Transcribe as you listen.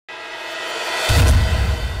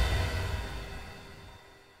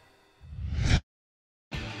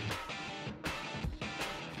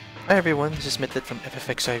Hi everyone, this is Mitlet from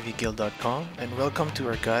FFXIV and welcome to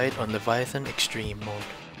our guide on Leviathan Extreme mode.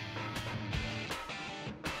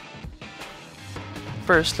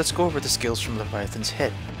 First, let's go over the skills from Leviathan's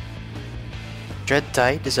head. Dread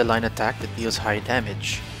Tide is a line attack that deals high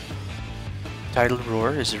damage. Tidal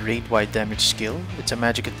Roar is a raid-wide damage skill. It's a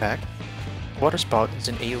magic attack. Water Spout is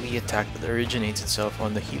an AoE attack that originates itself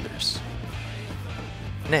on the healers.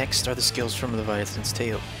 Next are the skills from Leviathan's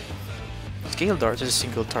tail. Scale Dart is a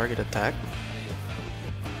single target attack.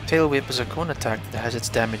 Tail Whip is a cone attack that has its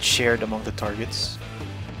damage shared among the targets.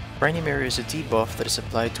 Briny Mirror is a debuff that is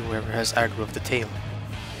applied to whoever has aggro of the tail.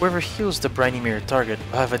 Whoever heals the Briny Mirror target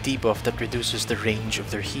will have a debuff that reduces the range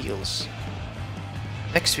of their heals.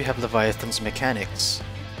 Next we have Leviathan's mechanics.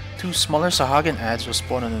 Two smaller Sahagan adds will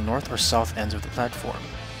spawn on the north or south ends of the platform.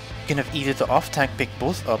 You can have either the off-tank pick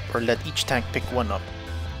both up or let each tank pick one up.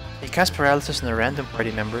 They cast paralysis on a random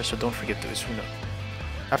party member, so don't forget to Asuna.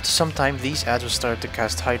 After some time, these adds will start to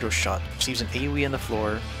cast Hydro Shot, which leaves an AoE on the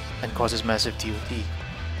floor and causes massive TOT. You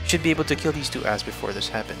should be able to kill these two adds before this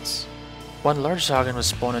happens. One large Sahagan will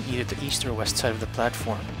spawn on either the east or west side of the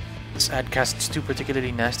platform. This add casts two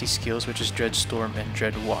particularly nasty skills, which is Dread Storm and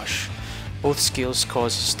Dread Wash. Both skills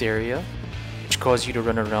cause Hysteria, which cause you to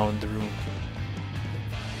run around the room.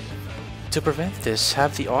 To prevent this,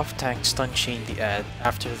 have the off-tank stun chain the ad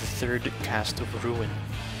after the third cast of Ruin.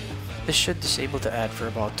 This should disable the ad for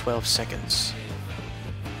about 12 seconds.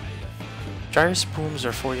 Gyrus Booms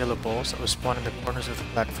are 4 yellow balls that will spawn in the corners of the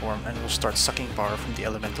platform and will start sucking power from the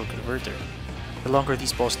elemental converter. The longer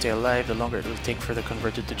these balls stay alive, the longer it will take for the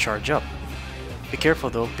converter to charge up. Be careful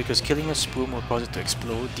though, because killing a Spoom will cause it to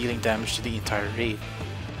explode, dealing damage to the entire raid.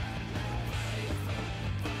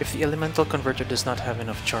 If the elemental converter does not have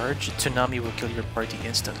enough charge, Tsunami will kill your party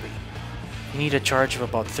instantly. You need a charge of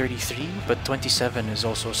about 33, but 27 is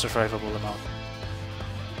also a survivable amount.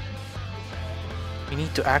 You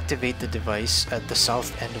need to activate the device at the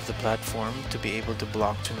south end of the platform to be able to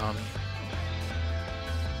block Tsunami.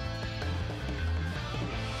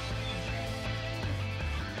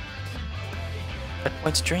 At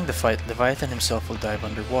points during the fight, Leviathan himself will dive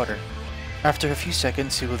underwater. After a few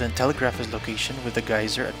seconds, he will then telegraph his location with a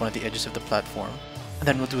geyser at one of the edges of the platform, and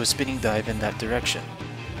then will do a spinning dive in that direction.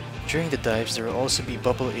 During the dives, there will also be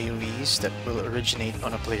bubble AoEs that will originate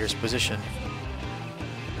on a player's position.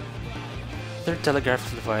 The third telegraph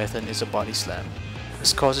of Leviathan is a body slam.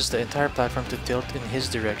 This causes the entire platform to tilt in his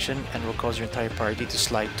direction and will cause your entire party to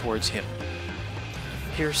slide towards him.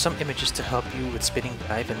 Here are some images to help you with spinning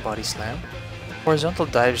dive and body slam. Horizontal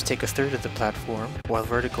dives take a third of the platform, while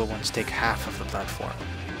vertical ones take half of the platform.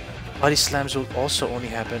 Body slams will also only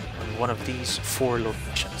happen on one of these 4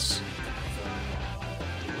 locations.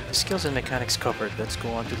 The skills and mechanics covered, let's go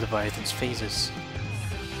on to Leviathan's phases.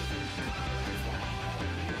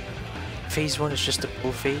 Phase 1 is just a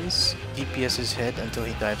pull phase, DPS his head until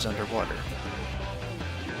he dives underwater.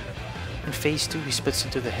 In Phase 2 he splits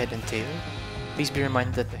into the head and tail. Please be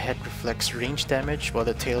reminded that the head reflects range damage while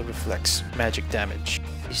the tail reflects magic damage.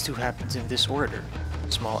 These two happens in this order: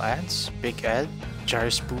 small adds, big add,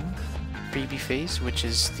 Gyrus Boom, freebie phase, which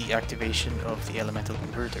is the activation of the elemental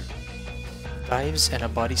converter. Dives and a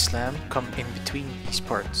body slam come in between these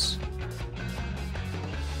parts.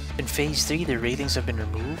 In Phase 3 the railings have been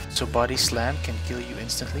removed, so body slam can kill you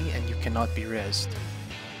instantly and you cannot be rezzed.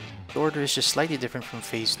 The order is just slightly different from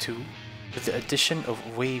Phase 2, with the addition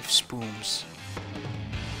of wave spooms.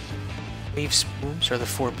 Wave spooms are the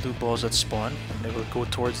 4 blue balls that spawn, and they will go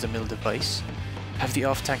towards the middle device. Have the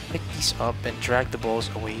off-tank pick these up and drag the balls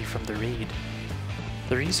away from the raid.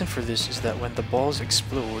 The reason for this is that when the balls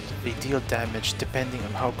explode, they deal damage depending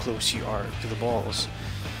on how close you are to the balls,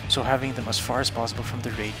 so having them as far as possible from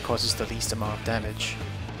the raid causes the least amount of damage.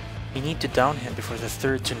 You need to down him before the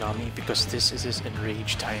third Tsunami because this is his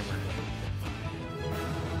enrage timer.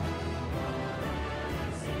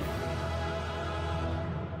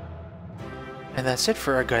 And that's it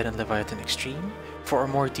for our guide on Leviathan Extreme. For a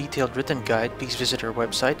more detailed written guide, please visit our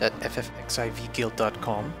website at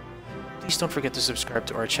ffxivguild.com. Please don't forget to subscribe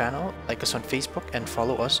to our channel, like us on Facebook, and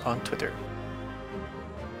follow us on Twitter.